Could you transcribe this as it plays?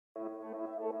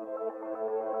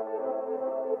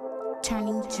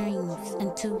turning dreams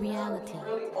into reality.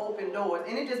 Really open doors,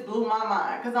 and it just blew my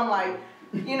mind because I'm like,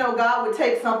 you know, God would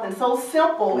take something so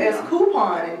simple as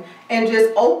couponing and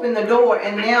just open the door,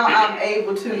 and now I'm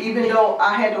able to, even though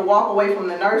I had to walk away from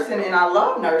the nursing, and I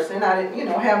love nursing, I didn't, you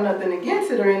know, have nothing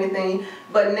against it or anything,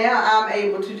 but now I'm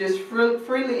able to just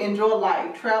freely enjoy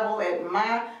life, travel at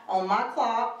on my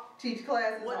clock, teach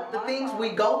classes. The things we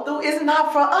go through is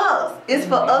not for us. It's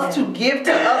for us to give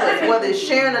to others, whether it's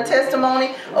sharing a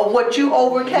testimony of what you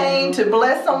overcame to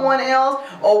bless someone else,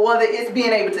 or whether it's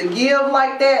being able to give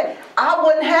like that. I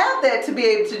wouldn't have that to be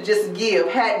able to just give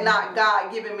had not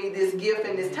God given me this gift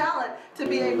and this talent to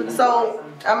be able to. So,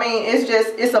 I mean,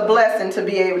 it's a blessing to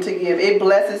be able to give. It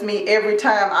blesses me every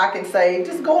time I can say,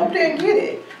 just go up there and get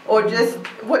it. Or just,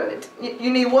 what you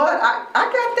need what? I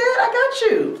got that, I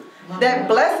got you. That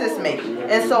blesses me.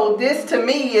 And so this to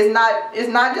me is not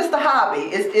just a hobby.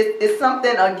 It's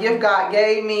something, a gift God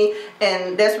gave me,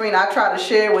 and that's when I try to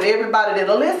share with everybody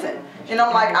that'll listen. And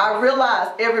I'm like, I realize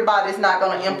everybody's not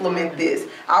going to implement this.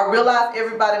 I realize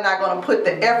everybody's not going to put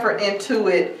the effort into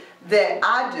it that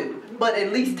I do, but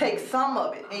at least take some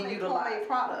of it and utilize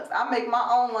products. I make my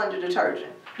own laundry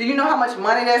detergent. Do you know how much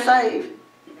money that saves?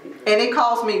 And it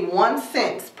costs me 1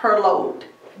 cent per load.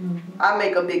 I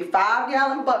make a big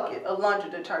 5-gallon bucket of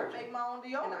laundry detergent. I make my own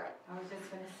deodorant. I was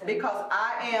just going to say. Because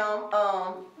I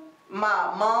am,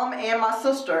 my mom and my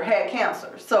sister had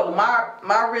cancer. So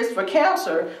my risk for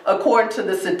cancer, according to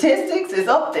the statistics, is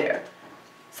up there.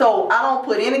 So I don't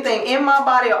put anything in my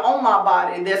body or on my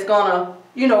body that's gonna,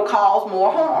 you know, cause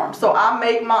more harm. So I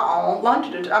make my own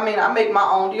I make my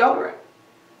own deodorant.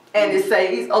 And it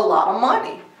saves a lot of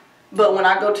money. But when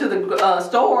I go to the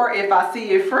store, if I see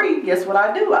it free, guess what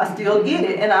I do? I still get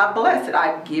it and I bless it.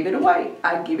 I give it away.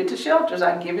 I give it to shelters.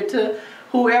 I give it to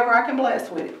whoever I can bless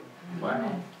with it.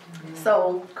 Wow.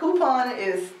 So coupon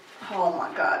is, oh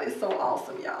my God, it's so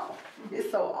awesome, y'all. It's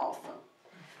so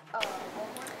awesome.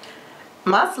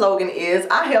 My slogan is,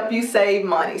 I help you save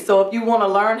money. So if you want to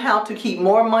learn how to keep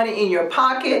more money in your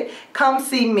pocket, come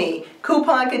see me,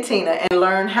 Coupon Katina, and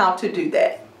learn how to do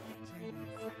that.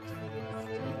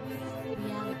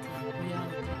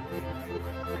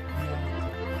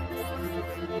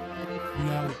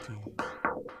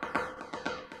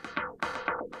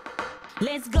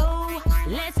 Let's go,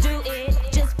 let's do it.